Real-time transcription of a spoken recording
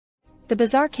The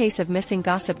bizarre case of missing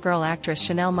Gossip Girl actress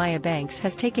Chanel Maya Banks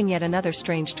has taken yet another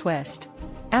strange twist.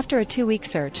 After a 2-week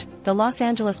search, the Los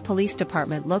Angeles Police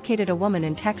Department located a woman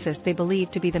in Texas they believe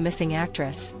to be the missing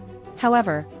actress.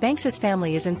 However, Banks's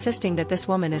family is insisting that this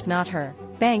woman is not her.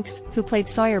 Banks, who played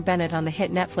Sawyer Bennett on the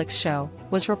hit Netflix show,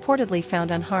 was reportedly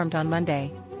found unharmed on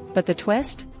Monday. But the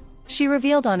twist? She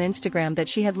revealed on Instagram that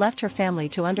she had left her family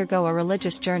to undergo a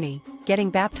religious journey,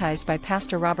 getting baptized by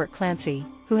Pastor Robert Clancy,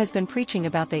 who has been preaching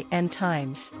about the end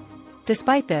times.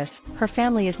 Despite this, her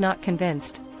family is not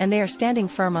convinced, and they are standing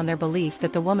firm on their belief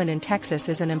that the woman in Texas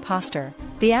is an imposter.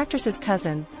 The actress's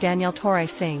cousin, Danielle Torai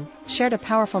Singh, shared a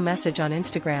powerful message on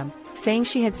Instagram, saying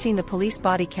she had seen the police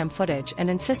body cam footage and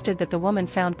insisted that the woman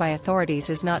found by authorities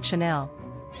is not Chanel.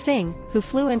 Singh, who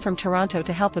flew in from Toronto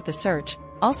to help with the search,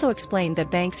 also explained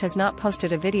that Banks has not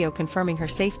posted a video confirming her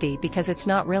safety because it's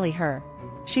not really her.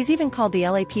 She's even called the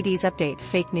LAPD's update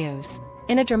fake news.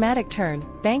 In a dramatic turn,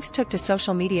 Banks took to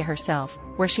social media herself,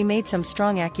 where she made some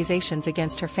strong accusations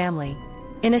against her family.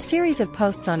 In a series of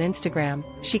posts on Instagram,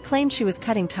 she claimed she was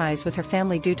cutting ties with her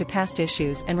family due to past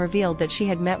issues and revealed that she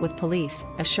had met with police,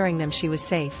 assuring them she was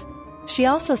safe. She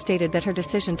also stated that her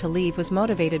decision to leave was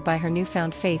motivated by her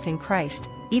newfound faith in Christ,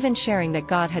 even sharing that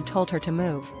God had told her to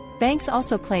move. Banks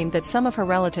also claimed that some of her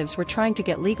relatives were trying to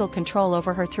get legal control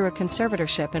over her through a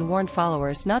conservatorship and warned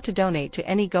followers not to donate to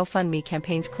any GoFundMe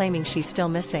campaigns claiming she's still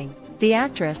missing. The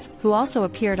actress, who also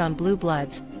appeared on Blue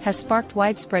Bloods, has sparked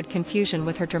widespread confusion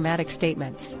with her dramatic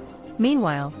statements.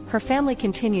 Meanwhile, her family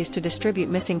continues to distribute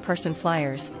missing person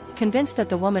flyers, convinced that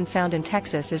the woman found in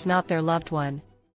Texas is not their loved one.